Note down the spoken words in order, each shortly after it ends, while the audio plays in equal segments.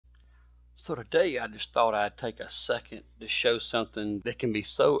So today I just thought I'd take a second to show something that can be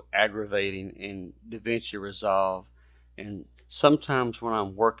so aggravating in Davinci Resolve. And sometimes when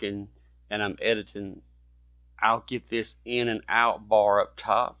I'm working and I'm editing, I'll get this in and out bar up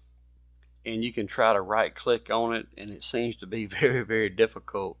top, and you can try to right click on it, and it seems to be very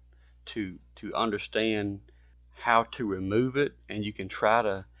difficult to understand how to remove it. And you can try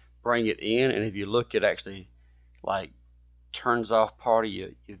to bring it in, and if you look, it actually like turns off part of your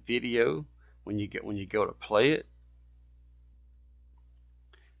video when you go to play it.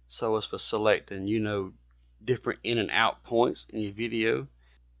 So it's for selecting, different in and out points in your video.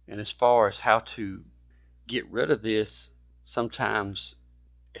 And as far as how to get rid of this, sometimes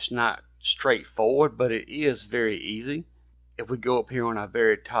it's not straightforward, but it is very easy. If we go up here on our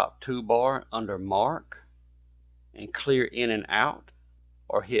very top toolbar under Mark and clear in and out,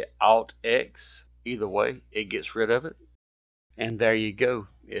 or hit Alt X, either way it gets rid of it. And there you go.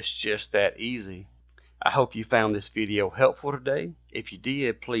 It's just that easy. I hope you found this video helpful today. If you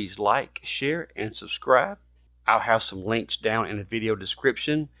did, please like, share, and subscribe. I'll have some links down in the video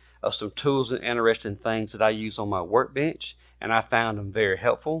description of some tools and interesting things that I use on my workbench, and I found them very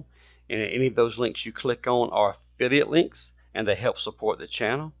helpful. And any of those links you click on are affiliate links, and they help support the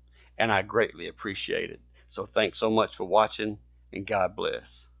channel, and I greatly appreciate it. So thanks so much for watching, and God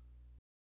bless.